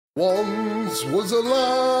Once was a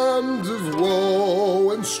land of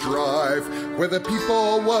woe and strife, where the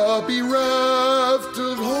people were bereft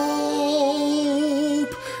of hope.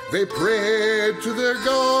 They prayed to their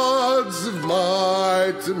gods of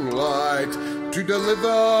might and light to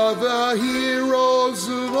deliver the heroes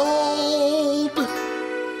of old.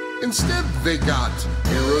 Instead they got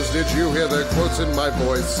heroes. Did you hear the quotes in my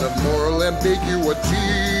voice of moral ambiguity?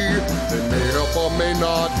 They may help or may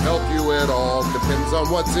not help you at all. Depends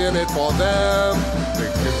on what's in it for them.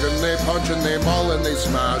 They kick and they punch and they maul and they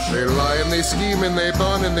smash. They lie and they scheme and they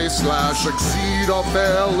burn and they slash. Succeed or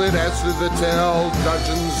fail, it adds to the tale.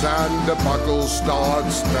 Dungeons and Debacle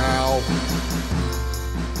starts now.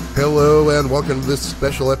 Hello and welcome to this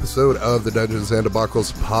special episode of the Dungeons and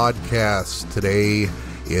Debacles podcast. Today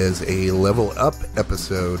is a level up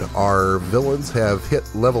episode. Our villains have hit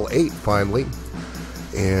level 8 finally,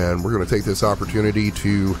 and we're going to take this opportunity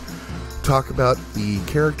to talk about the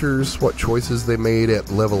characters, what choices they made at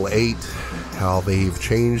level 8, how they've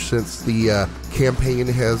changed since the campaign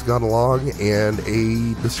has gone along, and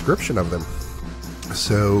a description of them.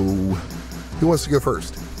 So, who wants to go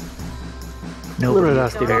first?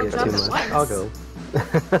 Alunodas did too much. I'll go.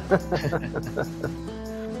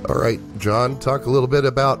 All right, John, talk a little bit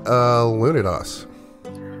about Alunodas.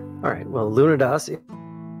 All right, well, Alunodas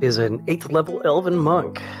is an 8th level Elven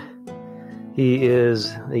monk.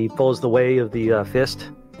 He pulls the way of the fist.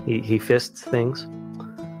 He fists things.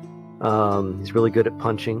 He's really good at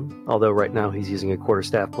punching, although right now he's using a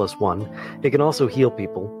quarterstaff +1. He can also heal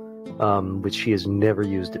people, which he has never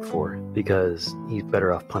used it for, because he's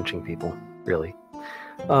better off punching people, really.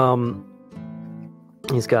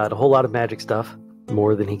 He's got a whole lot of magic stuff,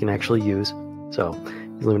 more than he can actually use, so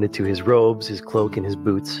he's limited to his robes, his cloak, and his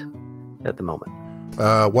boots at the moment.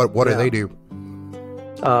 What do they do?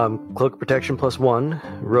 Cloak protection +1,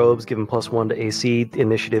 robes give him +1 to AC,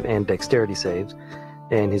 initiative, and dexterity saves,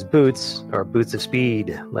 and his boots are boots of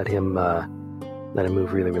speed. Let him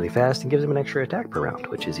move really, really fast, and gives him an extra attack per round,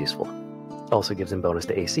 which is useful. Also gives him bonus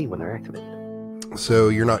to AC when they're activated. So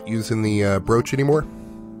you're not using the brooch anymore?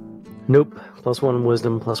 Nope. +1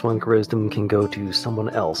 wisdom, +1 charisma can go to someone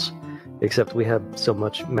else. Except we have so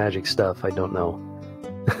much magic stuff, I don't know.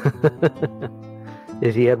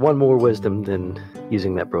 If he had one more wisdom, then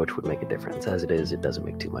using that brooch would make a difference. As it is, it doesn't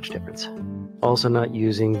make too much difference. Also not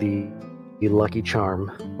using the lucky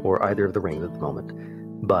charm or either of the rings at the moment.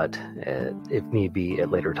 But if need be,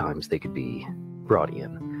 at later times, they could be brought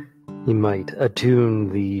in. He might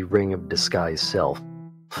attune the ring of disguise self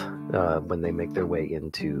when they make their way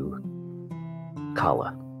into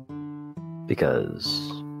Kala,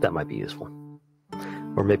 because that might be useful.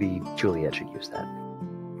 Or maybe Juliet should use that,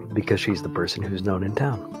 because she's the person who's known in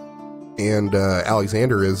town. And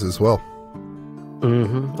Alexander is as well.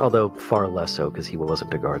 Mm-hmm. Although far less so, because he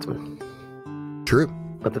wasn't a guardsman. True.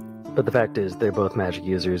 But the fact is, they're both magic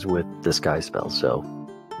users with disguise spells, so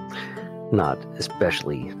not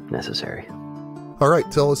especially necessary. All right,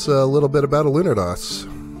 tell us a little bit about Alunodas.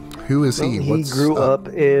 Who is he? He grew up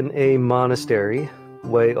in a monastery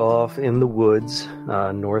way off in the woods,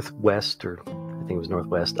 northwest, or I think it was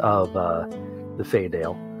northwest of the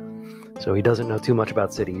Faedale. So he doesn't know too much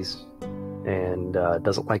about cities, and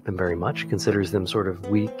doesn't like them very much, considers them sort of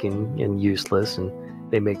weak and useless, and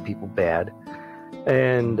they make people bad.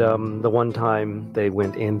 And the one time they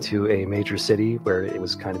went into a major city where it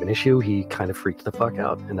was kind of an issue, he kind of freaked the fuck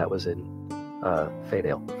out, and that was in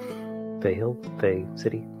Faedale. Fey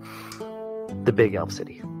City? The big elf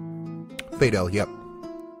city. Faedale, yep.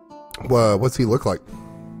 Well, what's he look like?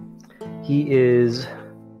 He is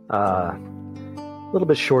a little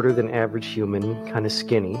bit shorter than average human, kind of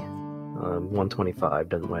skinny. 125,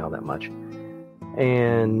 doesn't weigh all that much.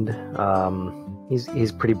 And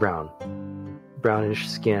he's pretty brown. Brownish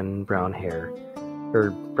skin, brown hair,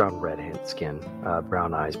 or brown red skin,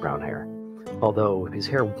 brown eyes, brown hair. Although his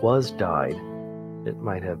hair was dyed, it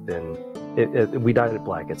might have been. We dyed it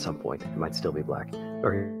black at some point. It might still be black,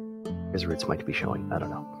 or his roots might be showing. I don't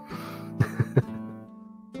know.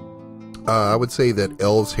 I would say that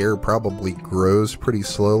elves' hair probably grows pretty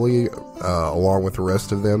slowly, along with the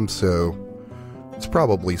rest of them. So it's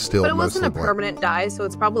probably still. But it wasn't a black. Permanent dye, so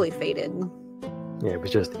it's probably faded. Yeah, it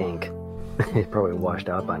was just ink. It probably washed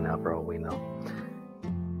out by now, for all we know.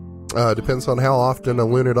 Depends on how often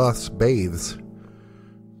Alunodas bathes.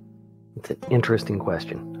 It's an interesting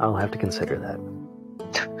question. I'll have to consider that.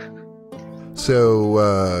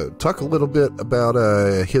 So, talk a little bit about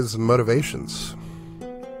his motivations.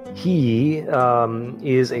 He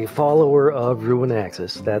is a follower of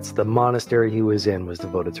Ruinaxis. That's the monastery he was in, was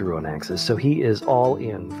devoted to Ruinaxis. So he is all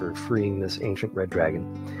in for freeing this ancient red dragon.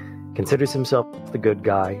 considers himself the good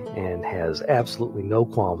guy and has absolutely no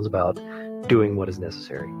qualms about doing what is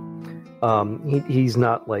necessary. He's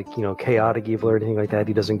not like, chaotic evil or anything like that.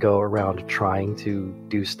 He doesn't go around trying to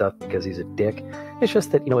do stuff because he's a dick. It's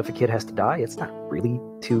just that, if a kid has to die, it's not really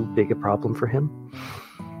too big a problem for him.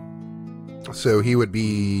 So he would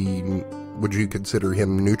you consider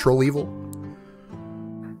him neutral evil?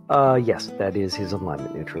 Yes, that is his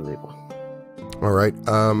alignment, neutral evil. All right.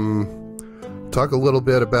 Talk a little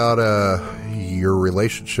bit about your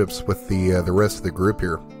relationships with the rest of the group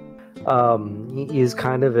here. He is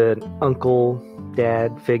kind of an uncle,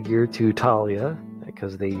 dad figure to Talia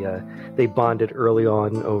because they bonded early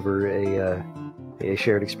on over a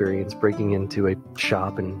shared experience, breaking into a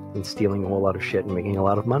shop and stealing a whole lot of shit and making a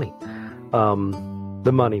lot of money.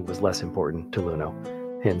 The money was less important to Luno,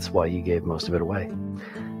 hence why he gave most of it away.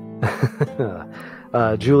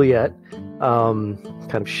 Juliet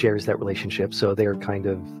kind of shares that relationship, so they're kind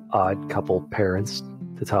of odd couple parents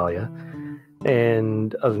to Talia.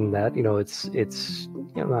 And other than that, it's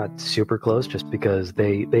not super close, just because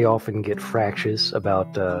they often get fractious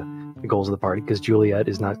about the goals of the party, because Juliet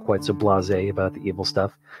is not quite so blasé about the evil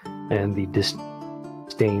stuff and the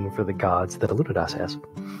disdain for the gods that Alunodas has.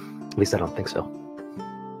 At least I don't think so.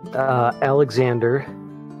 Alexander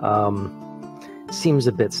seems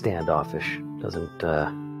a bit standoffish, doesn't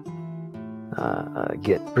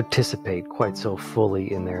participate quite so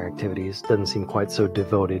fully in their activities, doesn't seem quite so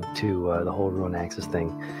devoted to the whole Ruin Axis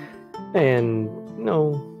thing. And,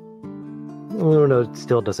 Luna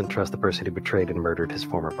still doesn't trust the person who betrayed and murdered his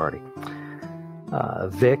former party.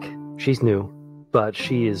 Vic, she's new, but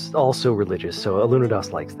she is also religious, so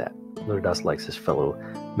Alunodas likes that. Alunodas likes his fellow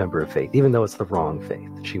member of faith, even though it's the wrong faith.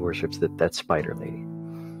 She worships that spider lady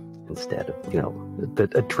instead of,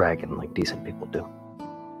 a dragon like decent people do.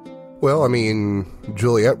 Well, I mean,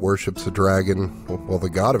 Juliet worships a dragon, well, the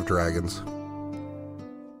god of dragons.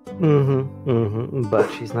 But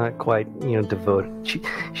she's not quite, devoted.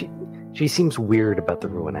 She seems weird about the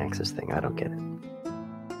Ruin Axis thing. I don't get it.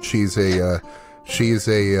 She's an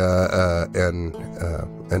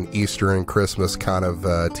Easter and Christmas kind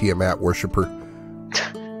of Tiamat worshiper.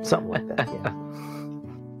 Something like that, yeah.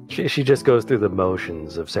 She just goes through the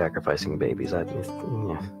motions of sacrificing babies.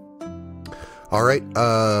 Yeah. All right,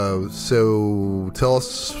 so tell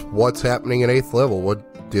us what's happening at 8th level. What'd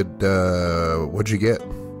you get?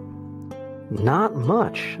 Not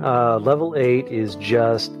much. Level 8 is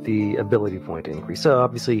just the ability point increase. So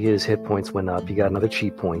obviously his hit points went up. He got another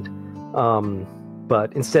cheat point.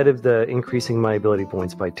 But instead of the increasing my ability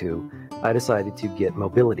points by 2, I decided to get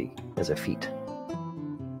mobility as a feat.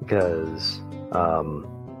 Because,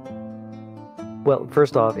 well,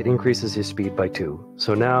 first off, it increases his speed by 2.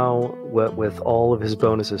 So now, with all of his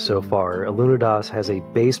bonuses so far, Alunodas has a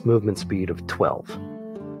base movement speed of 12,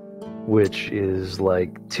 which is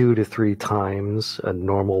like 2 to 3 times a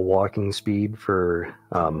normal walking speed for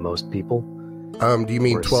most people. Do you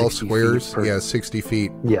mean 12 squares? Yeah, 60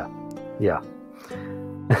 feet. Yeah.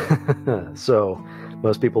 So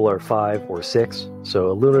most people are 5 or 6.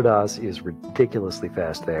 So Alunodas is ridiculously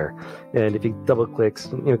fast there. And if he double clicks,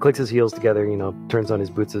 clicks his heels together, turns on his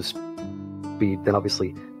boots of speed, then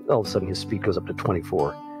obviously all of a sudden his speed goes up to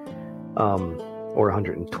 24, or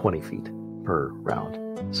 120 feet per round.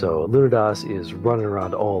 So Alunodas is running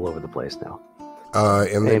around all over the place now.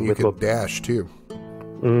 And then you can dash too.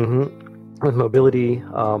 Mm-hmm. With mobility,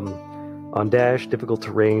 on dash, difficult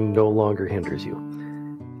terrain no longer hinders you.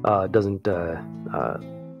 Doesn't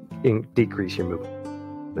decrease your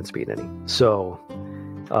movement speed any. So,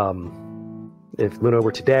 if Luna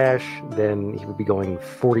were to dash, then he would be going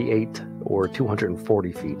 48 or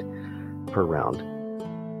 240 feet per round,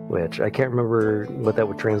 which I can't remember what that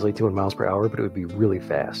would translate to in miles per hour, but it would be really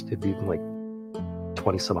fast. It'd be like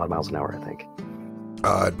 20 some odd miles an hour, I think.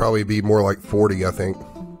 It'd probably be more like 40, I think.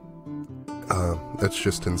 That's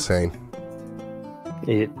just insane.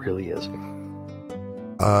 It really is.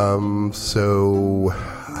 So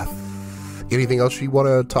anything else you want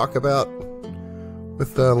to talk about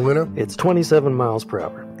with Luna? It's 27 miles per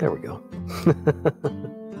hour. There we go.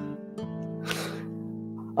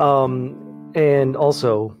 And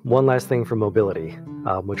also, one last thing for mobility,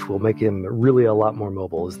 which will make him really a lot more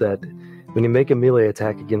mobile, is that when you make a melee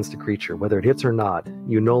attack against a creature, whether it hits or not,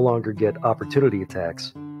 you no longer get opportunity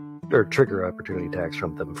attacks, or trigger opportunity attacks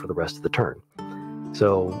from them for the rest of the turn.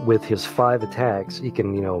 So with his 5 attacks, he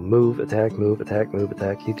can, move, attack, move, attack, move,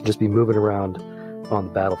 attack. He can just be moving around on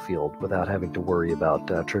the battlefield without having to worry about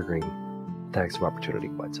triggering attacks of opportunity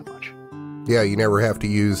quite so much. Yeah, you never have to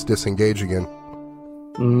use disengage again.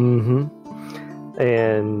 Mm-hmm.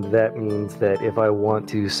 And that means that if I want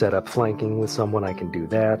to set up flanking with someone, I can do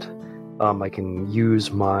that. I can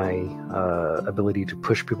use my ability to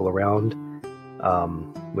push people around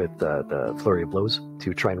with the flurry of blows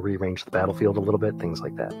to try and rearrange the battlefield a little bit, things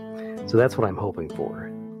like that. So that's what I'm hoping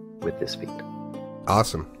for with this feat.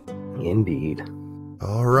 Awesome. Indeed.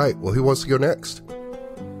 All right. Well, who wants to go next?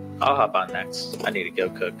 I'll hop on next. I need to go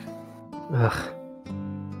cook. Ugh.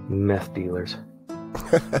 Meth dealers.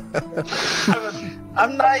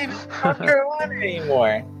 I'm not even North Carolina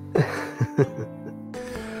anymore.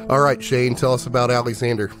 All right, Shane, tell us about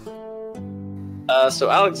Alexander. So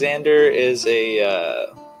Alexander is a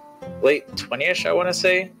late 20ish, I want to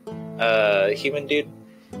say, human dude.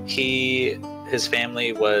 His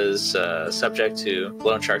family was subject to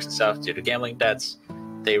loan sharks and stuff due to gambling debts.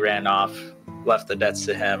 They ran off, left the debts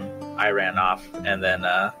to him. I ran off, and then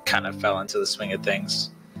kind of fell into the swing of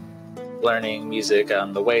things. Learning music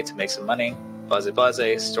on the way to make some money.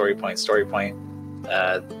 Blase, story point.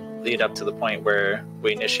 Lead up to the point where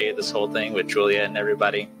we initiated this whole thing with Juliet and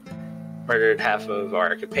everybody. Murdered half of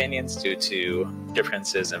our companions due to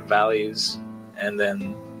differences in values, and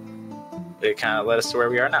then it kind of led us to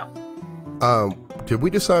where we are now. Did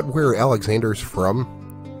we decide where Alexander's from?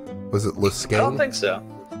 Was it Liskane? I don't think so.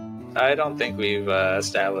 I don't think we've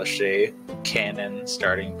established a canon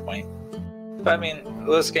starting point. But I mean,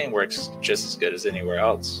 Liskane works just as good as anywhere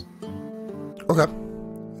else. Okay.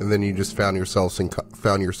 And then you just found yourself in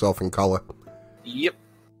Kala. Yep.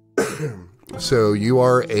 So you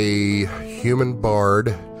are a human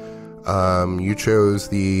bard. You chose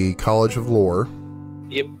the College of Lore.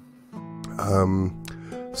 Yep.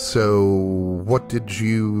 So what did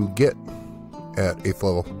you get at 8th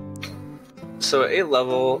level? So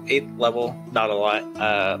 8th level, not a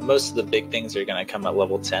lot. Most of the big things are going to come at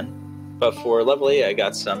level 10. But for level 8, I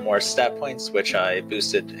got some more stat points, which I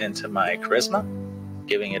boosted into my charisma,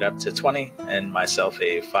 giving it up to 20, and myself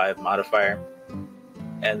a 5 modifier.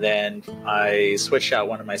 And then I switched out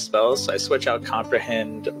one of my spells. I switched out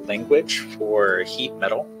Comprehend Language for Heat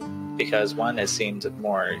Metal, because 1, it seemed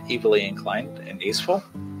more evilly inclined and useful.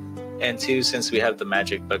 And 2, since we have the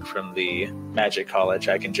magic book from the Magic College,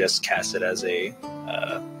 I can just cast it as a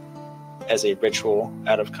ritual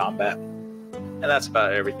out of combat. And that's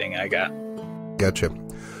about everything I got. Gotcha.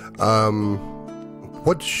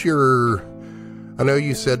 What's your... I know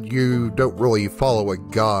you said you don't really follow a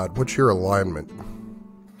god. What's your alignment?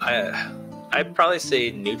 I'd probably say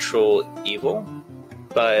neutral evil,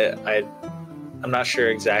 but I'm not sure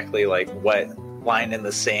exactly like what line in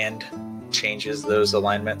the sand changes those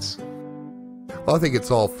alignments. Well, I think it's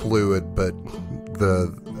all fluid, but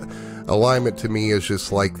the alignment to me is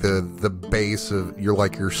just like the base of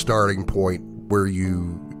your starting point where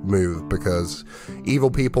you move, because evil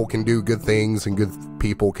people can do good things and good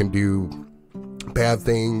people can do bad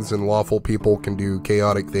things, and lawful people can do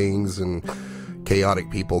chaotic things, and chaotic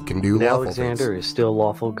people can do lawful Alexander things. is still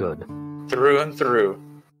lawful good. Through and through.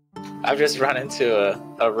 I've just run into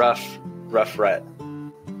a rough rut.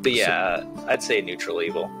 But yeah, I'd say neutral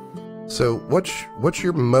evil. So what's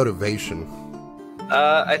your motivation?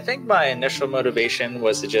 I think my initial motivation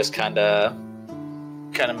was to just kind of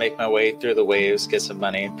make my way through the waves, get some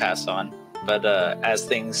money, pass on. But as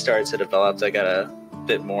things started to develop, I got a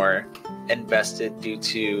bit more invested due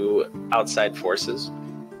to outside forces.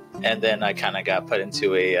 And then I kind of got put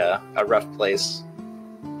into a rough place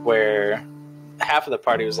where half of the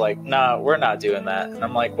party was like, "Nah, we're not doing that." And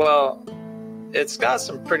I'm like, well, it's got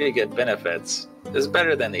some pretty good benefits. It's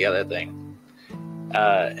better than the other thing.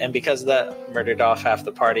 And because of that, murdered off half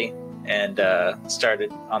the party and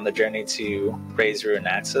started on the journey to raise Ruin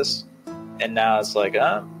Axis. And now it's like,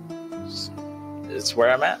 it's where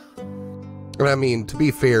I'm at. And I mean, to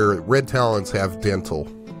be fair, Red Talons have dental.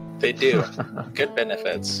 They do. Good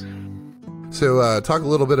benefits. So talk a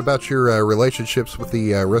little bit about your relationships with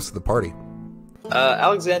the rest of the party.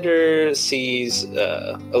 Alexander sees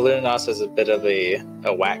Alunodas as a bit of a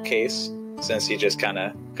whack case, since he just kind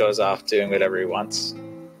of goes off doing whatever he wants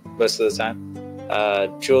most of the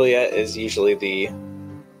time. Juliet is usually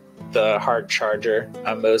the hard charger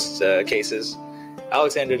on most cases.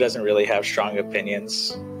 Alexander doesn't really have strong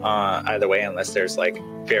opinions either way, unless there's like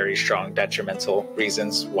very strong detrimental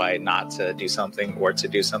reasons why not to do something or to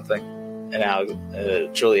do something.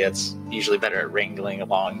 And Juliet's usually better at wrangling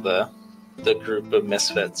along the group of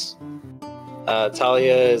misfits.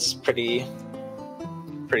 Talia is pretty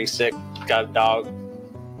sick. Got a dog.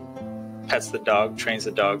 Pets the dog. Trains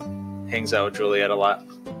the dog. Hangs out with Juliet a lot.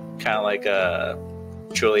 Kind of like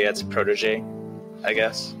Juliet's protege, I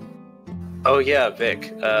guess. Oh yeah,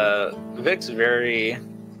 Vic. Vic's very,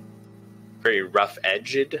 very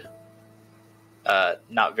rough-edged.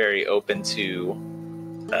 Not very open to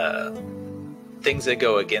things that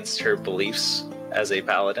go against her beliefs as a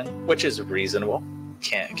paladin, which is reasonable.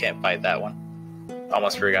 Can't fight that one.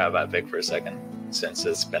 Almost forgot about Vic for a second, since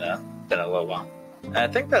it's been a little while. And I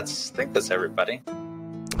think that's everybody.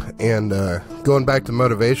 And going back to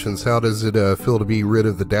motivations, how does it feel to be rid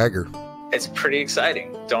of the dagger? It's pretty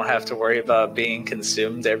exciting. Don't have to worry about being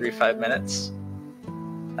consumed every 5 minutes.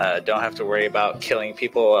 Don't have to worry about killing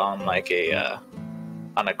people on like a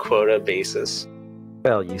quota basis.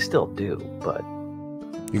 Well, you still do, but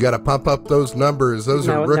You got to pump up those numbers. Those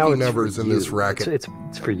are rookie it's numbers in this racket.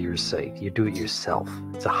 It's for your sake. You do it yourself.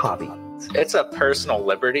 It's a hobby. It's a personal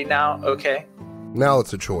liberty now. Okay. Now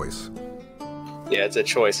it's a choice. Yeah, it's a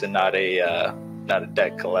choice and not a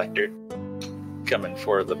debt collector coming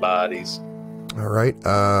for the bodies. All right.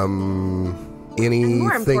 Anything?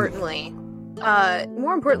 More importantly,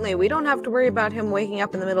 we don't have to worry about him waking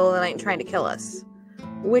up in the middle of the night and trying to kill us,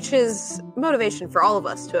 which is motivation for all of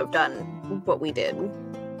us to have done what we did.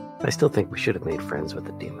 I still think we should have made friends with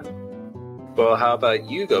the demon. Well, how about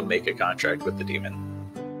you go make a contract with the demon?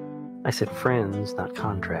 I said friends, not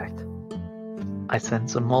contract. I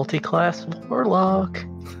sense a multi-class warlock.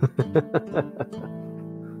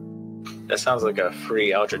 That sounds like a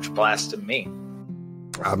free eldritch blast to me.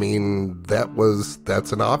 I mean,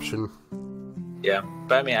 that's an option. Yeah,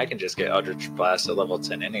 but I mean, I can just get eldritch blast at level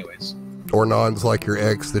 10 anyways. Or non's like your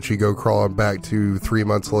ex that you go crawling back to 3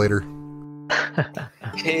 months later.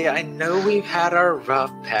 Hey, I know we've had our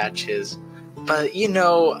rough patches, but you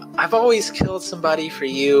know, I've always killed somebody for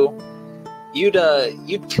you. You'd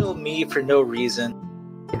kill me for no reason.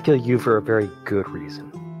 I'd kill you for a very good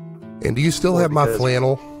reason. And do you still have my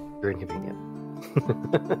flannel? You're inconvenient.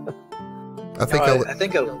 I think I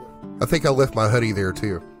think I left my hoodie there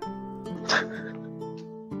too.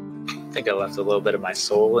 I left a little bit of my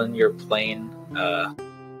soul in your plane. But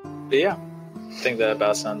yeah, I think that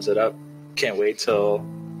about sums it up. Can't wait till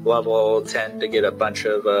level 10 to get a bunch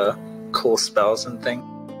of cool spells and things.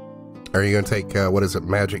 Are you going to take,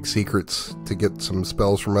 magic secrets to get some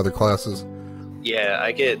spells from other classes? Yeah,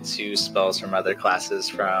 I get 2 spells from other classes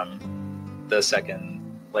from the second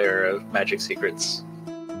layer of magic secrets.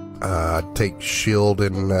 Take shield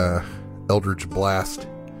and eldritch blast.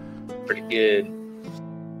 Pretty good.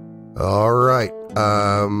 All right.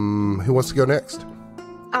 Who wants to go next?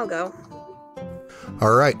 I'll go.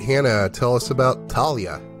 All right, Hannah, tell us about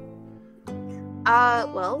Talia.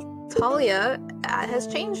 Well, Talia has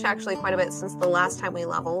changed actually quite a bit since the last time we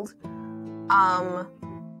leveled.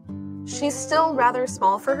 She's still rather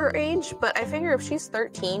small for her age, but I figure if she's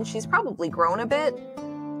 13, she's probably grown a bit.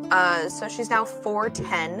 So she's now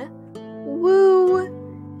 4'10". Woo!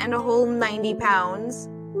 And a whole 90 pounds.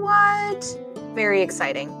 What? Very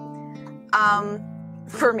exciting.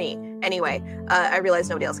 For me, anyway. I realize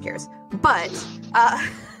nobody else cares. But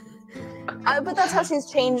that's how she's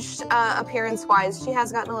changed appearance-wise. She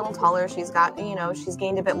has gotten a little taller. She's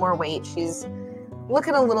gained a bit more weight. She's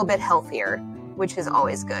looking a little bit healthier, which is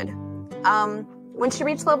always good. When she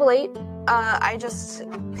reached level 8, I just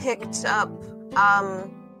picked up,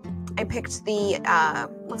 the,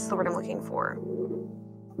 what's the word I'm looking for?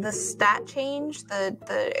 The stat change,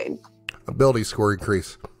 the ability score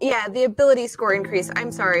increase. Yeah, the ability score increase.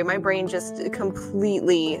 I'm sorry, my brain just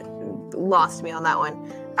completely lost me on that one.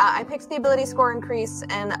 I picked the ability score increase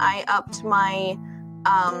and I upped my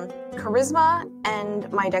charisma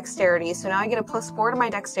and my dexterity. So now I get a +4 to my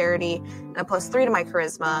dexterity and a +3 to my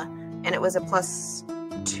charisma, and it was a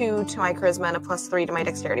 +2 to my charisma and a +3 to my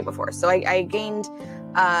dexterity before. So I gained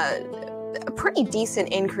a pretty decent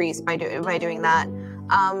increase by doing that.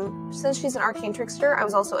 Since she's an arcane trickster, I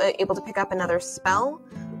was also able to pick up another spell.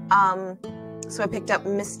 So I picked up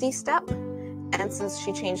Misty Step, and since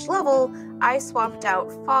she changed level, I swapped out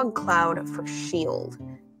Fog Cloud for Shield.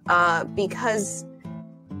 Because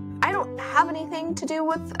I don't have anything to do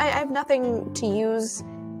with, I have nothing to use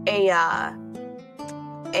a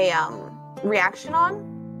reaction on.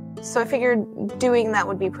 So I figured doing that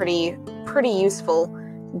would be pretty useful,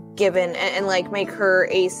 given, and like make her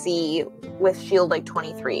AC with shield like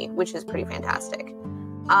 23, which is pretty fantastic.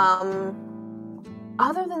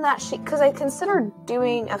 Other than that, because I considered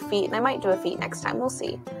doing a feat, and I might do a feat next time, we'll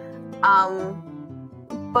see.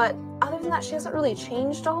 But other than that, she hasn't really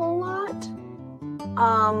changed a whole lot.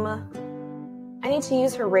 I need to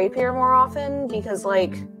use her rapier more often because,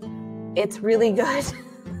 like, it's really good.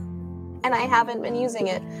 And I haven't been using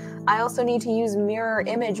it. I also need to use mirror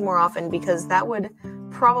image more often because that would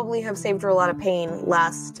probably have saved her a lot of pain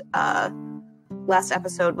last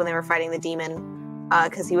episode when they were fighting the demon,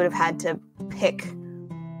 because he would have had to pick,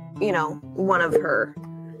 one of her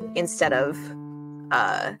instead of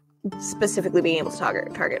specifically being able to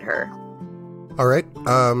target her. All right.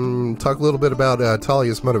 Talk a little bit about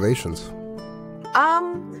Talia's motivations.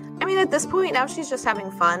 I mean, at this point, now she's just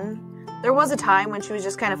having fun. There was a time when she was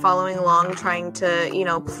just kind of following along, trying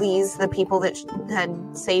to, please the people that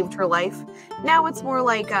had saved her life. Now it's more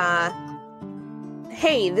like,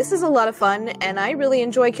 hey, this is a lot of fun, and I really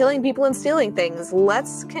enjoy killing people and stealing things.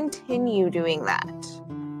 Let's continue doing that.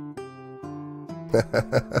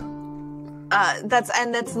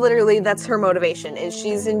 That's her motivation, is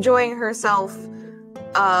she's enjoying herself.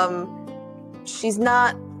 She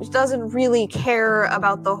doesn't really care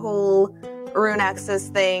about the whole rune access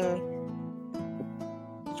thing.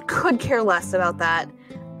 Could care less about that.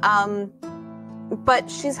 But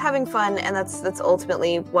she's having fun, and that's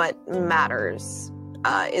ultimately what matters,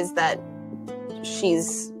 is that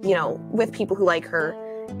she's, with people who like her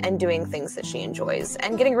and doing things that she enjoys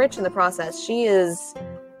and getting rich in the process. She is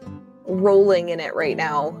rolling in it right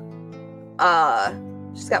now.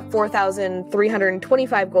 She's got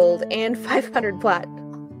 4,325 gold and 500 plat.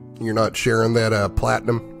 You're not sharing that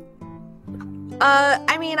platinum?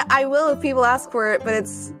 I mean, I will if people ask for it, but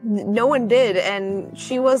no one did, and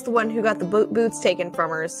she was the one who got the boots taken from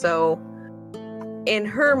her, so in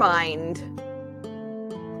her mind,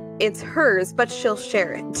 it's hers, but she'll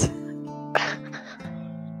share it.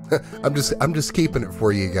 I'm just keeping it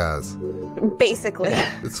for you guys. Basically.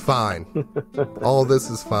 It's fine. All of this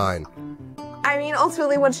is fine. I mean,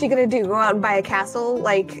 ultimately, what's she gonna do? Go out and buy a castle?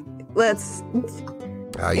 Like, let's...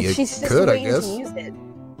 You she's just could, I waiting guess. to use it,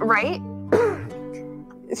 right?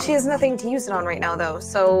 She has nothing to use it on right now, though,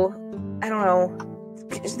 so I don't know.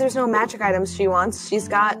 There's no magic items she wants. She's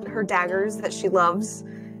got her daggers that she loves,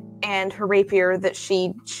 and her rapier that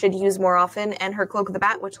she should use more often, and her cloak of the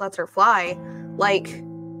bat, which lets her fly. Like,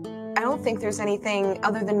 I don't think there's anything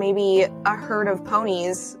other than maybe a herd of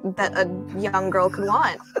ponies that a young girl could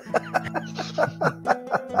want.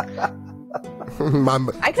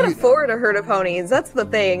 I can afford a herd of ponies. That's the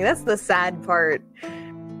thing. That's the sad part.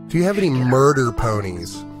 Do you have any murder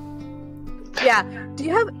ponies? Yeah. Do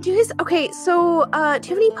you guys, okay, so, do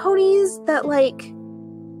you have any ponies that, like,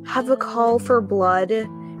 have a call for blood?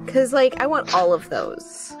 Because, like, I want all of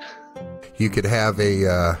those. You could have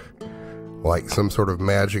a, some sort of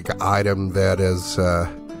magic item that is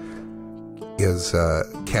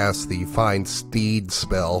cast the Find Steed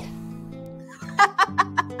spell.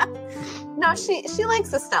 No, she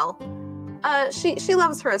likes Estelle. She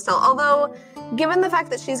loves her Estelle, although... Given the fact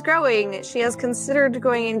that she's growing, she has considered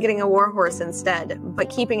going and getting a warhorse instead, but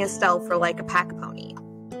keeping Estelle for, like, a pack pony.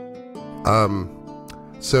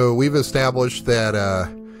 So we've established that,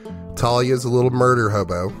 Talia's a little murder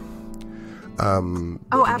hobo.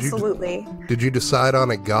 Oh, absolutely. Did you decide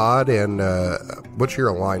on a god, and, what's your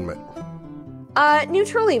alignment?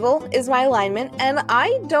 Neutral evil is my alignment, and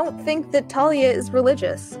I don't think that Talia is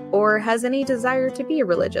religious, or has any desire to be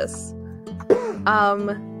religious.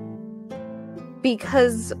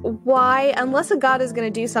 Because why, unless a god is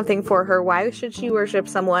going to do something for her, why should she worship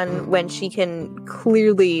someone when she can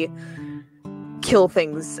clearly kill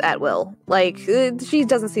things at will? Like, she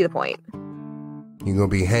doesn't see the point. You're going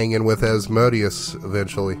to be hanging with Asmodeus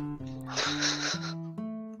eventually.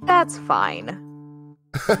 That's fine.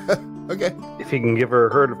 Okay. If he can give her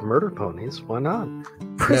a herd of murder ponies, why not?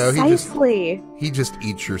 Precisely. No, he just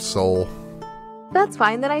eats your soul. That's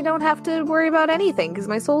fine, then I don't have to worry about anything, because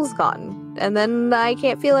my soul's gone. And then I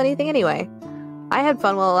can't feel anything anyway. I had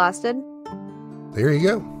fun while it lasted. There you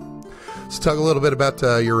go. Let's talk a little bit about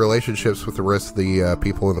your relationships with the rest of the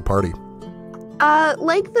people in the party.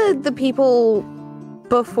 Like the people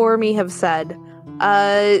before me have said,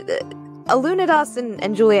 Alunodas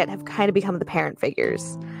and Juliet have kind of become the parent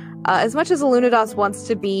figures. As much as Alunodas wants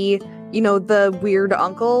to be, the weird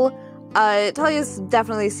uncle, Talia's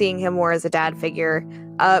definitely seeing him more as a dad figure,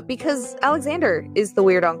 because Alexander is the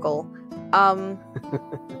weird uncle,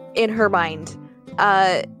 in her mind.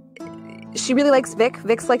 She really likes Vic.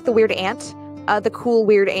 Vic's like the weird aunt, the cool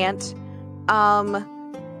weird aunt.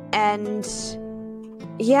 And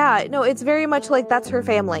yeah, no, it's very much like that's her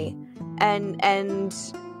family. And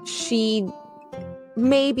she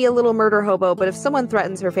may be a little murder hobo, but if someone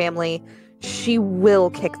threatens her family, she will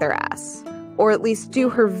kick their ass. Or at least do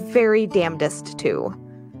her very damnedest to.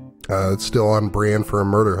 It's still on brand for a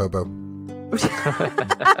murder hobo.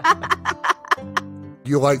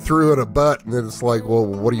 You threw in a butt, and then it's like, well,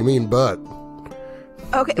 what do you mean butt?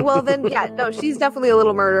 Okay, well then, yeah, no, she's definitely a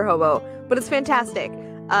little murder hobo, but it's fantastic,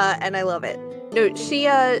 and I love it. No,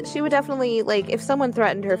 she would definitely, if someone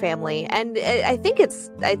threatened her family, and I think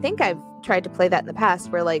I've tried to play that in the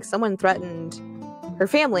past, where, someone threatened her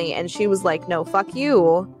family, and she was like, no, fuck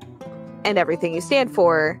you, and everything you stand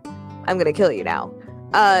for, I'm gonna kill you now.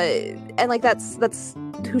 And like that's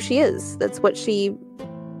who she is. That's what she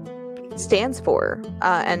stands for.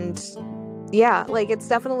 And yeah, like there's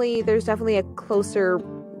definitely a closer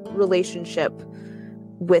relationship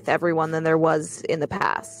with everyone than there was in the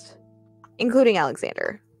past, including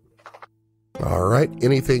Alexander. All right.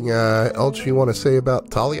 Anything else you want to say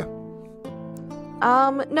about Talia?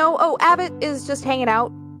 No. Oh, Abbott is just hanging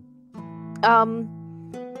out.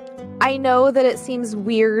 I know that it seems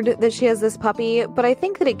weird that she has this puppy, but I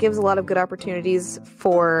think that it gives a lot of good opportunities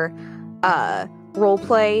for role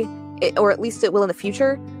play, or at least it will in the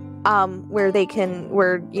future, where it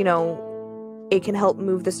can help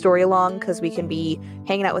move the story along, because we can be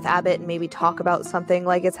hanging out with Abbott and maybe talk about something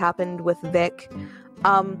like it's happened with Vic.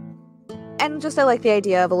 And just I like the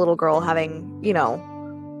idea of a little girl having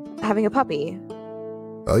a puppy.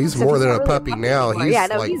 Well, he's more than a puppy now. He's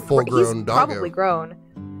he's full-grown doggo. Probably grown.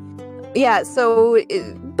 Yeah. So,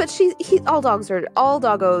 but all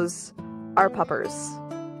doggos are puppers.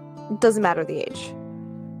 Doesn't matter the age.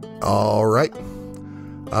 All right.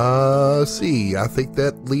 See, I think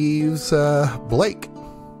that leaves Blake.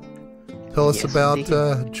 Tell us about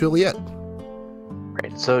Juliet.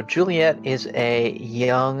 Right. So Juliet is a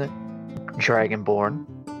young Dragonborn,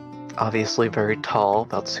 obviously very tall,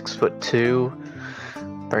 about 6'2",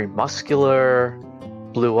 very muscular,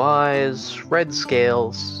 blue eyes, red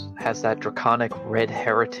scales, has that draconic red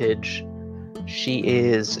heritage. She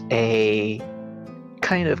is a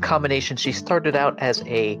kind of combination. She started out as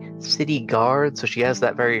a city guard, so she has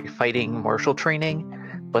that very fighting martial training,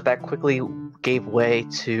 but that quickly gave way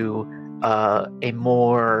to a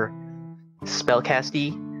more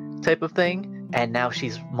spellcasty type of thing. And now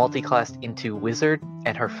she's multi-classed into wizard,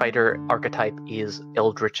 and her fighter archetype is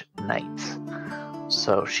eldritch knight.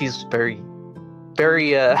 So she's very,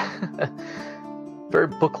 very, very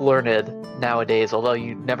book learned nowadays. Although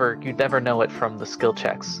you'd never know it from the skill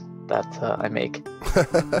checks that I make.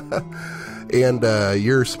 And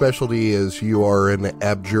your specialty is you are an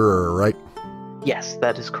abjurer, right? Yes,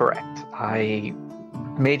 that is correct. I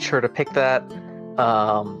made sure to pick that.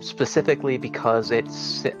 Specifically because it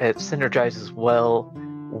synergizes well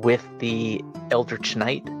with the Eldritch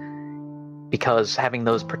Knight, because having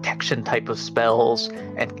those protection type of spells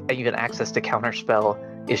and even access to counterspell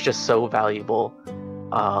is just so valuable.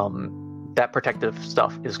 That protective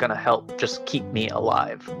stuff is going to help just keep me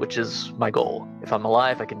alive, which is my goal. If I'm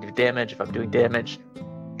alive, I can do damage. If I'm doing damage,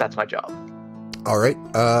 that's my job. All right.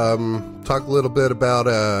 Talk a little bit about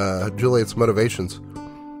Juliet's motivations.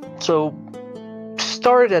 So,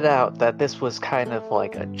 started out that this was kind of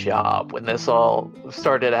like a job. When this all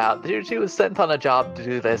started out, she was sent on a job to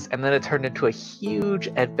do this, and then it turned into a huge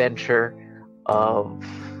adventure of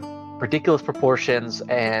ridiculous proportions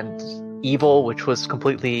and evil, which was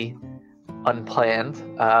completely unplanned.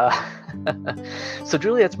 So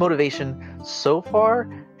Juliet's motivation so far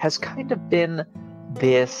has kind of been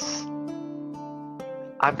this: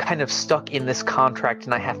 I'm kind of stuck in this contract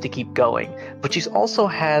and I have to keep going. But she's also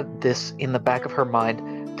had this in the back of her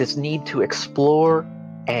mind, this need to explore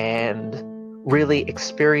and really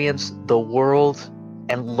experience the world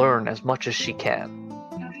and learn as much as she can.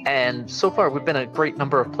 And so far we've been a great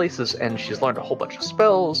number of places, and she's learned a whole bunch of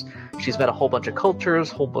spells, she's met a whole bunch of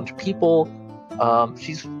cultures, a whole bunch of people.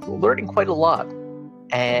 She's learning quite a lot.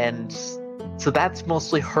 And so that's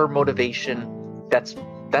mostly her motivation. That's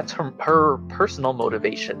her personal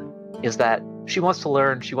motivation, is that she wants to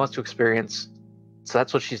learn, she wants to experience, so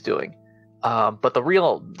that's what she's doing. But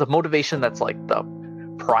the motivation that's like the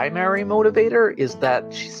primary motivator is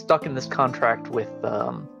that she's stuck in this contract with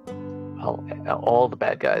all the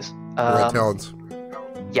bad guys. Red Talons.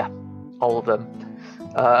 Yeah, all of them.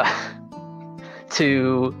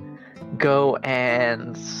 To go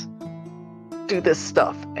and do this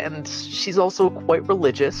stuff. And she's also quite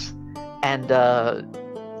religious, and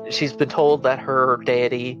she's been told that her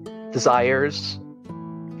deity desires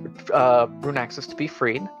rune access to be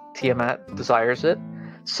freed. Tiamat desires it.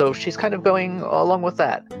 So she's kind of going along with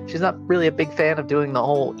that. She's not really a big fan of doing the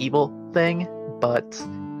whole evil thing, but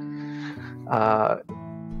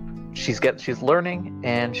she's learning,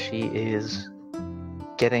 and she is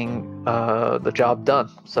getting the job done.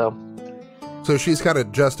 So she's kind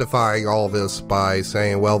of justifying all this by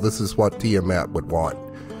saying, well, this is what Tiamat would want.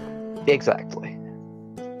 Exactly.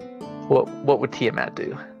 What would Tiamat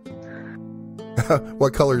do?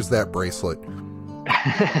 What color is that bracelet?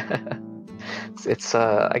 It's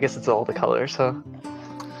I guess it's all the colors, huh?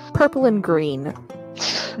 Purple and green.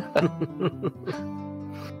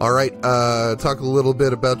 All right, talk a little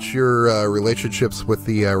bit about your relationships with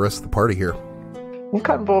the rest of the party here. we've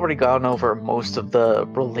kind of already gone over most of the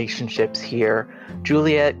relationships here.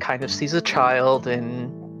 Juliet kind of sees a child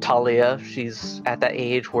in Talia. She's at that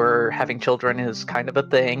age where having children is kind of a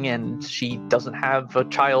thing, and she doesn't have a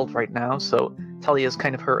child right now, so Talia is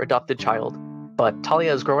kind of her adopted child. But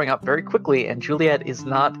Talia is growing up very quickly, and Juliet is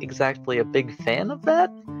not exactly a big fan of that.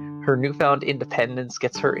 Her newfound independence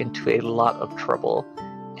gets her into a lot of trouble,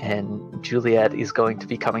 and Juliet is going to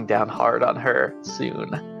be coming down hard on her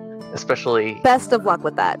soon. Especially Best of luck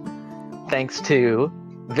with that. thanks to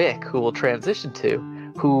Vic, who will transition to,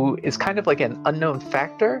 who is kind of like an unknown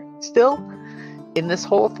factor still in this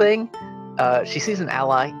whole thing. She sees an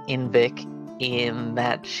ally in Vic in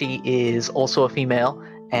that she is also a female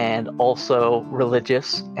and also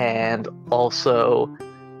religious and also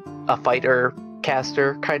a fighter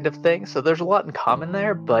caster kind of thing. So there's a lot in common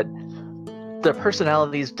there, but their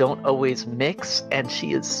personalities don't always mix, and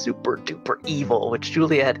she is super duper evil, which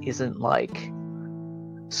Juliet isn't like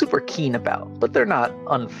super keen about, but they're not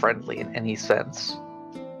unfriendly in any sense.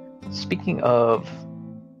 Speaking of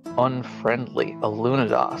unfriendly,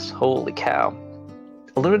 Alunodas, holy cow.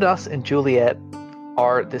 Alunodas and Juliet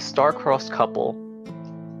are this star-crossed couple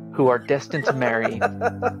who are destined to marry,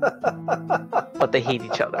 but they hate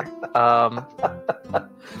each other.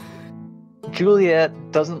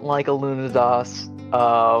 Juliet doesn't like Alunodas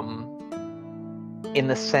in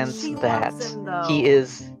the sense She that loves him, though. he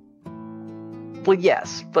is... Well,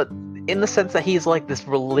 yes, but in the sense that he's like this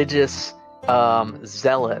religious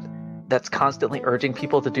zealot that's constantly urging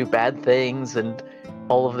people to do bad things and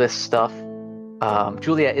all of this stuff.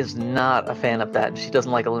 Juliet is not a fan of that, and she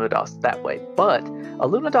doesn't like Alunodas that way. But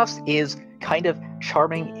Alunodas is kind of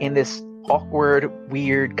charming in this awkward,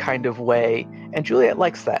 weird kind of way, and Juliet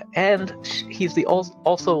likes that. And he's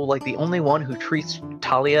also like the only one who treats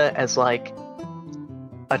Talia as like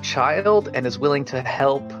a child and is willing to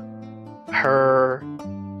help her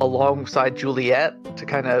alongside Juliet to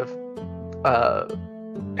kind of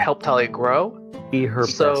help Talia grow. Be her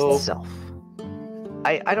So- best self.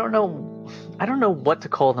 I don't know what to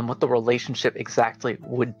call them, what the relationship exactly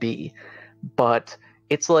would be, but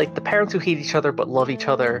it's like the parents who hate each other but love each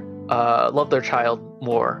other, love their child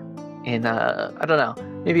more in I don't know,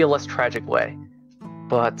 maybe a less tragic way.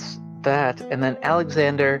 But that, and then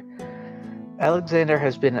Alexander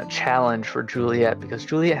has been a challenge for Juliet because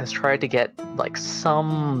Juliet has tried to get like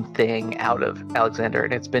something out of Alexander,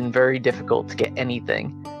 and it's been very difficult to get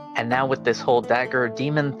anything. And now with this whole dagger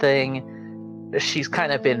demon thing, she's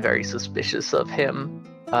kind of been very suspicious of him.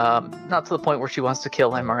 Not to the point where she wants to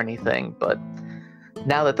kill him or anything, but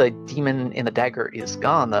now that the demon in the dagger is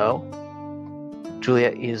gone, though,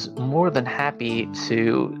 Juliet is more than happy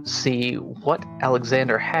to see what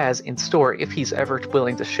Alexander has in store if he's ever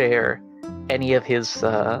willing to share any of his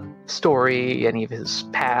story, any of his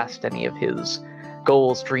past, any of his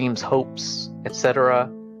goals, dreams, hopes, etc.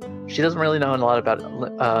 She doesn't really know a lot about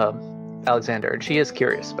Alexander, and she is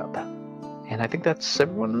curious about that. And I think that's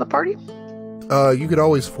everyone in the party. You could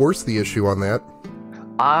always force the issue on that.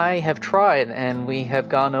 I have tried, and we have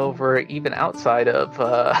gone over even outside of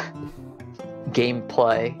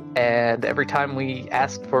gameplay, and every time we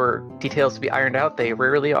ask for details to be ironed out, they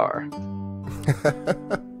rarely are.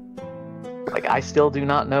 Like, I still do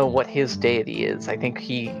not know what his deity is. I think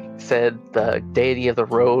he said the deity of the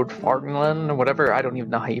road, Farnland, or whatever. I don't even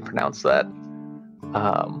know how you pronounce that.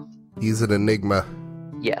 He's an enigma.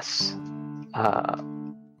 Yes.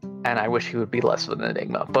 And I wish he would be less of an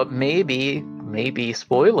enigma. But maybe,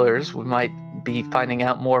 spoilers, we might be finding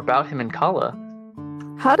out more about him in Kala.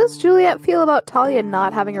 How does Juliet feel about Talia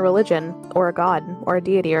not having a religion, or a god, or a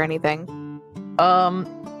deity, or anything?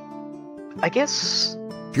 I guess...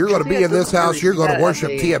 If you're going to be Juliet in this doesn't house, really you're see going to that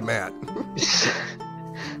worship as Tiamat.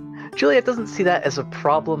 Juliet doesn't see that as a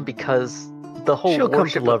problem because the whole She'll come to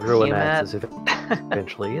worship love of her when Tiamat... that's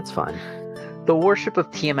eventually. It's fine. The worship of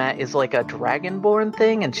Tiamat is like a Dragonborn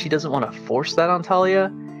thing, and she doesn't want to force that on Talia.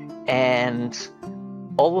 And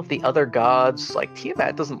all of the other gods, like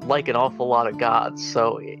Tiamat doesn't like an awful lot of gods.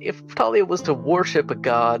 So if Talia was to worship a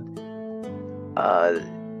god,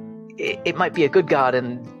 it might be a good god,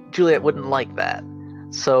 and Juliet wouldn't like that.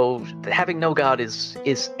 So having no god is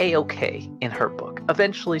a-okay in her book.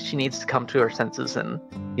 Eventually she needs to come to her senses and,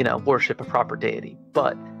 worship a proper deity.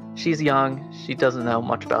 But she's young, she doesn't know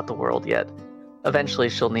much about the world yet. Eventually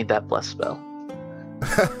she'll need that bless spell.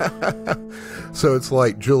 So it's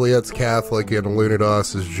like Juliet's Catholic and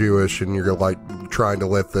Alunodas is Jewish, and you're like trying to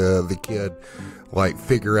let the kid like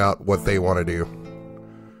figure out what they want to do.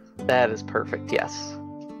 That is perfect, yes.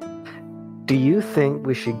 Do you think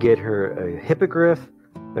we should get her a hippogriff,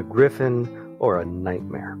 a griffin, or a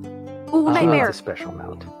nightmare? Ooh, She nightmare! needs a special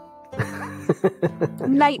mount.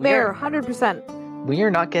 Nightmare, 100%. We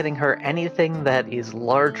are not getting her anything that is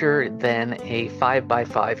larger than a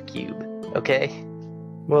 5x5 cube, okay?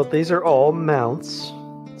 Well, these are all mounts,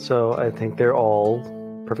 so I think they're all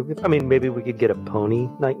perfectly. I mean, maybe we could get a pony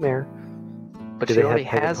nightmare. But Do she they have already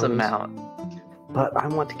petty has a ponies? mount. But I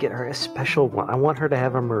want to get her a special one. I want her to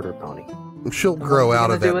have a murder pony. She'll grow What are out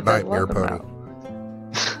you of gonna do that with that nightmare leather pony.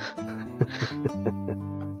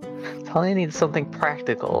 Talia needs something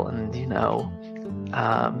practical and,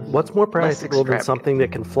 What's more practical than extravagant. something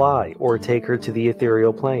that can fly or take her to the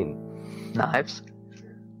ethereal plane? knives.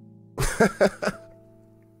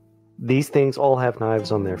 These things all have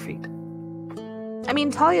knives on their feet. I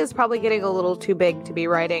mean, Talia's probably getting a little too big to be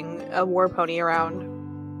riding a war pony around.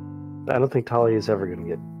 I don't think Talia is ever going to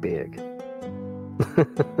get big.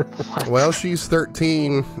 Well, she's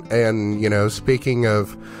 13, and, speaking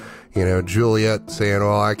of, Juliet saying,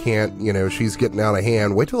 well, I can't, she's getting out of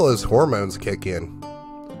hand. Wait till those hormones kick in.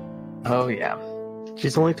 Oh, yeah.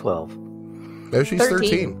 She's only 12. No, she's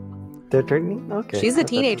 13. 13. They're turning? Okay. She's a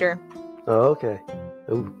teenager. Oh, okay.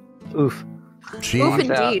 Ooh. Oof. She, Oof, Watch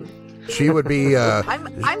out. indeed. she would be,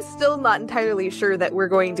 I'm still not entirely sure that we're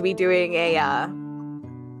going to be doing any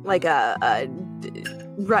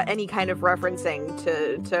kind of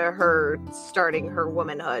referencing to her starting her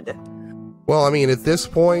womanhood. well, I mean, at this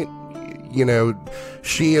point, she and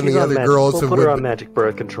She's the on other magic. girls We'll have put her would- on magic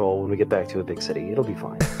birth control when we get back to a big city. It'll be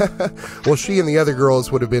fine. well, she and the other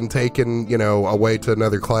girls would have been taken, away to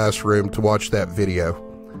another classroom to watch that video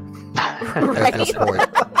at this point.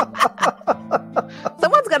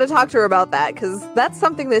 Someone's got to talk to her about that, because that's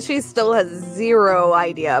something that she still has zero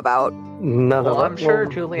idea about. None Well, of I'm sure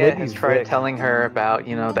well, Juliet maybe has tried Vic. telling her about,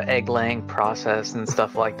 the egg laying process and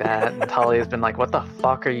stuff like that. And Talia's been like, what the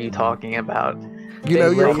fuck are you talking about? You're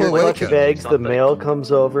Lay your bunch of Cloaca. eggs. The male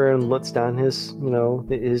comes over and lets down his,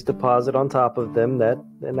 his deposit on top of them.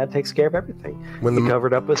 That takes care of everything. When You the, cover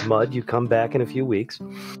it up with mud. You come back in a few weeks.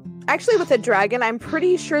 Actually, with a dragon, I'm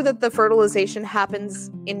pretty sure that the fertilization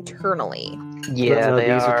happens internally. Yeah, no,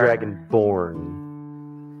 they these are are. Dragonborn.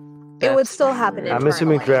 It would That's still happen true. I'm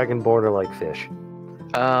assuming internally. Dragonborn are like fish.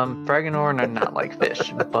 Dragonborn are not like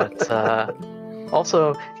fish, but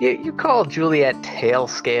also you call Juliet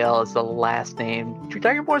Tailscale as the last name.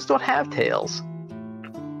 Dragonborns don't have tails.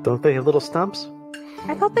 Don't they have little stumps?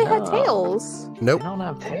 I thought they had No. tails. They nope. don't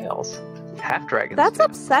have tails. Half dragons. That's do.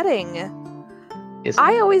 upsetting. Isn't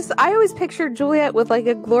I it? always pictured Juliet with like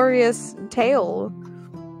a glorious tail.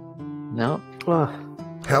 No.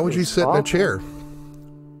 How would you sit in a chair?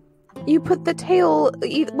 You put the tail.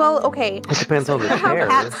 Well, okay. It depends on the How chair.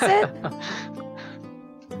 cats sit?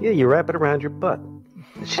 Yeah, you wrap it around your butt.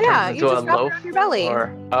 She Yeah, turns you into just a wrap it loaf. around your belly.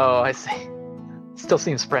 Or oh, I see. Still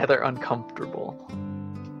seems rather uncomfortable.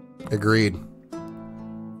 Agreed.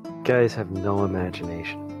 Guys have no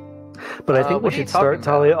imagination. But I think we what are you should start talking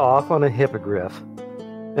Talia off on a hippogriff.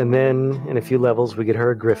 And then in a few levels we get her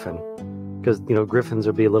a griffin. Because, griffins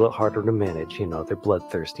would be a little harder to manage. They're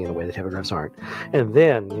bloodthirsty in a way that hippogriffs aren't. And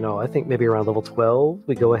then, I think maybe around level 12,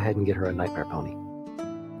 we go ahead and get her a nightmare pony.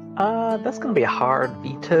 That's gonna be a hard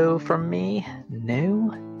veto from me. No.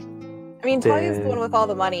 I mean, Talia's the one with all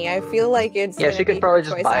the money. I feel like it's Yeah, gonna she could be probably her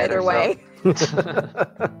just choice buy it either way.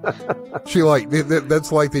 She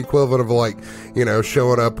that's like the equivalent of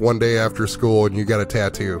showing up one day after school and you got a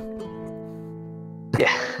tattoo.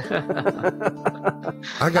 Yeah.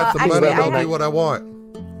 I got the actually, money, I I'll had- do what I want.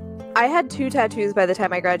 I had 2 tattoos by the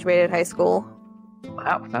time I graduated high school.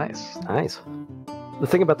 Wow, nice. Nice. The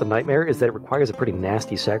thing about the nightmare is that it requires a pretty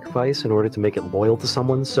nasty sacrifice in order to make it loyal to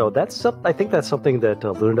someone. So I think that's something that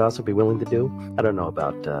Alunodas would be willing to do. I don't know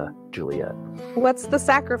about Juliet. What's the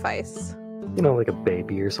sacrifice? Like a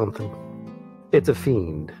baby or something. It's a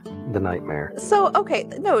fiend, the nightmare. So, okay,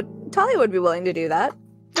 no, Talia would be willing to do that.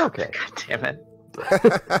 Okay. God damn it.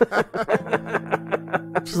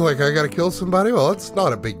 She's like, I gotta kill somebody? Well, it's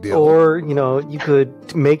not a big deal. Or, you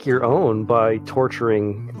could make your own by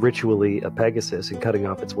torturing ritually a Pegasus and cutting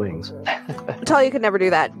off its wings. Talia could never do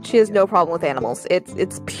that. She has no problem with animals.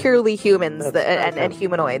 It's purely humans and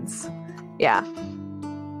humanoids. Yeah.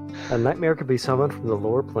 A nightmare could be summoned from the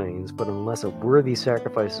lower planes, but unless a worthy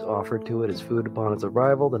sacrifice is offered to it as food upon its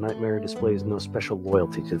arrival, the nightmare displays no special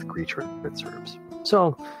loyalty to the creature it serves.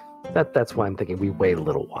 So, that's why I'm thinking we wait a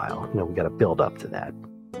little while. We got to build up to that.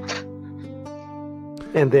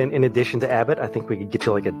 And then, in addition to Abbott, I think we could get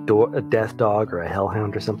you like a death dog or a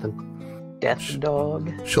hellhound or something. Death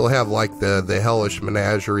dog. She'll have the hellish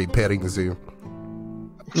menagerie petting zoo.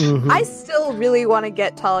 Mhm. I still really want to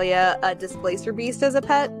get Talia a displacer beast as a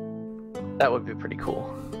pet. That would be pretty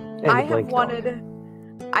cool. And a I have blink dog. wanted.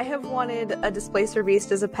 I have wanted a Displacer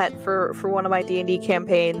Beast as a pet for one of my D&D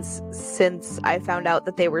campaigns since I found out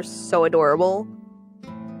that they were so adorable.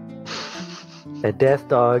 A death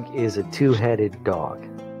dog is a two-headed dog.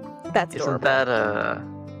 That's Isn't adorable. that a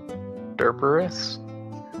Cerberus?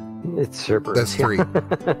 It's Cerberus. That's 3.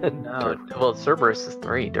 No, well, Cerberus is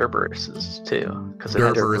 3. Cerberus is 2. Because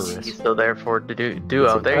Cerberus. so therefore duo. It's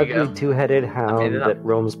an There you ugly go. two-headed I made hound it up. that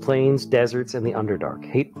roams plains, deserts, and the Underdark.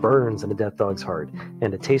 Hate burns in a death dog's heart,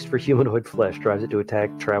 and a taste for humanoid flesh drives it to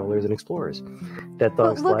attack travelers and explorers. Death But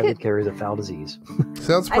dog's look life at- carries a foul disease.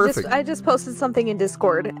 Sounds perfect. I just posted something in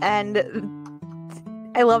Discord, and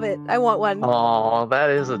I love it. I want one. Oh,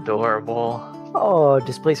 that is adorable. Oh,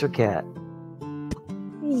 displacer cat.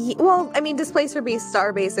 Well, I mean, Displacer Beasts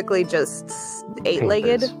are basically just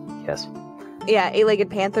 8-legged. Panthers. Yes. Yeah, 8-legged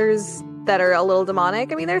panthers that are a little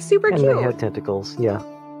demonic. I mean, they're super And cute. they have tentacles, yeah.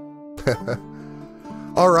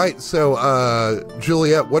 All right, so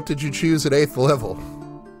Juliet, what did you choose at 8th level?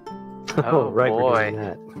 Oh, right, boy. we're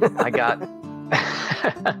doing that. I got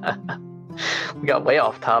we got way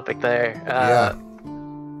off topic there.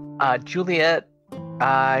 Juliet,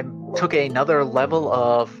 I took another level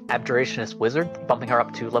of Abjurationist Wizard, bumping her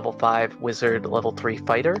up to level 5 Wizard, level 3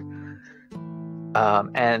 Fighter.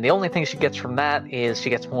 And the only thing she gets from that is she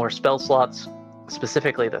gets more spell slots,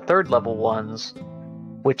 specifically the 3rd level ones,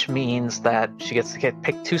 which means that she gets to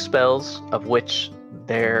pick 2 spells, of which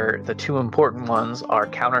the 2 important ones are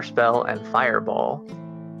Counterspell and Fireball.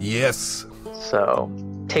 Yes. So,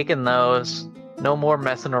 taking those, no more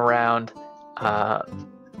messing around.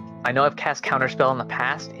 I know I've cast Counterspell in the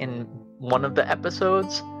past in one of the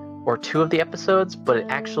episodes, or 2 of the episodes, but it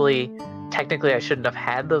actually, technically I shouldn't have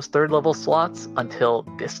had those 3rd level slots until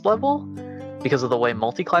this level, because of the way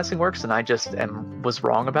multi-classing works, and I just was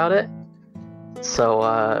wrong about it. So,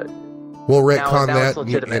 We'll now retcon it's that.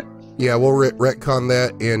 legitimate. Yeah, we'll retcon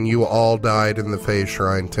that, and you all died in the Phase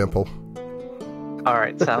Shrine Temple.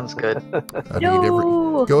 Alright, sounds good. I need every.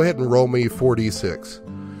 No! Go ahead and roll me 4d6.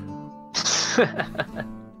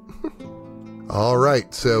 All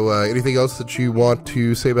right. So, anything else that you want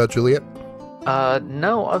to say about Juliet?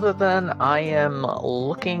 No, other than I am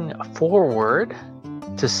looking forward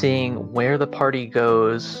to seeing where the party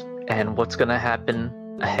goes and what's going to happen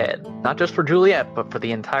ahead. Not just for Juliet, but for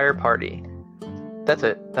the entire party. That's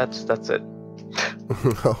it. That's it.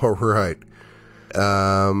 All right.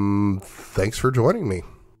 Thanks for joining me.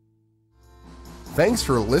 Thanks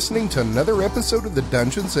for listening to another episode of the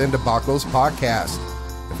Dungeons and Debacles podcast.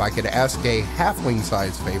 If I could ask a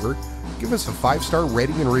halfling-sized favor, give us a 5-star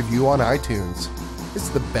rating and review on iTunes. It's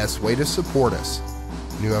the best way to support us.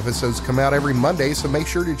 New episodes come out every Monday, so make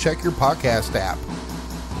sure to check your podcast app.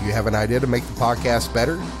 Do you have an idea to make the podcast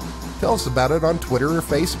better? Tell us about it on Twitter or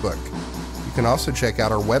Facebook. You can also check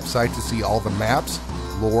out our website to see all the maps,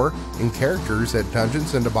 lore, and characters at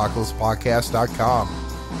dungeonsanddebaclespodcast.com.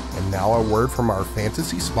 And now a word from our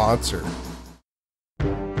fantasy sponsor.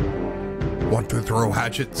 Want to throw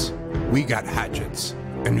hatchets? We got hatchets,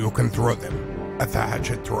 and you can throw them at the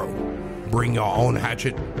hatchet throw. Bring your own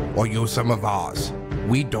hatchet or use some of ours.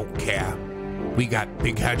 We don't care. We got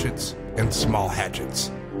big hatchets and small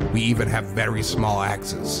hatchets. We even have very small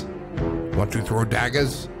axes. Want to throw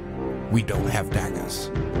daggers? We don't have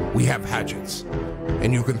daggers. We have hatchets,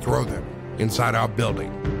 and you can throw them inside our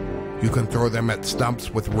building. You can throw them at stumps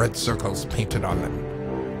with red circles painted on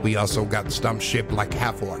them. We also got stumps shaped like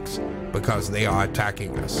half-orcs because they are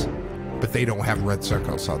attacking us, but they don't have red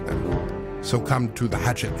circles on them. So come to the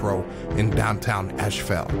hatchet throw in downtown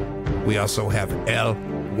Asheville. We also have ale,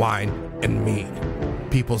 wine, and mead.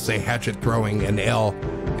 People say hatchet throwing and ale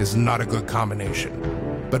is not a good combination,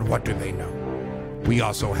 but what do they know? We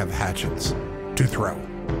also have hatchets to throw,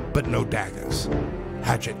 but no daggers.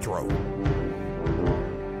 Hatchet throw.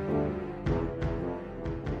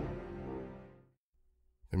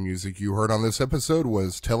 The music you heard on this episode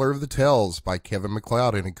was Teller of the Tales by Kevin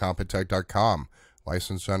MacLeod and Incompetech.com.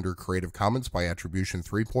 Licensed under Creative Commons by Attribution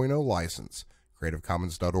 3.0 license.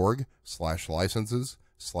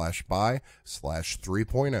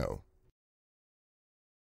 CreativeCommons.org/licenses/by/3.0.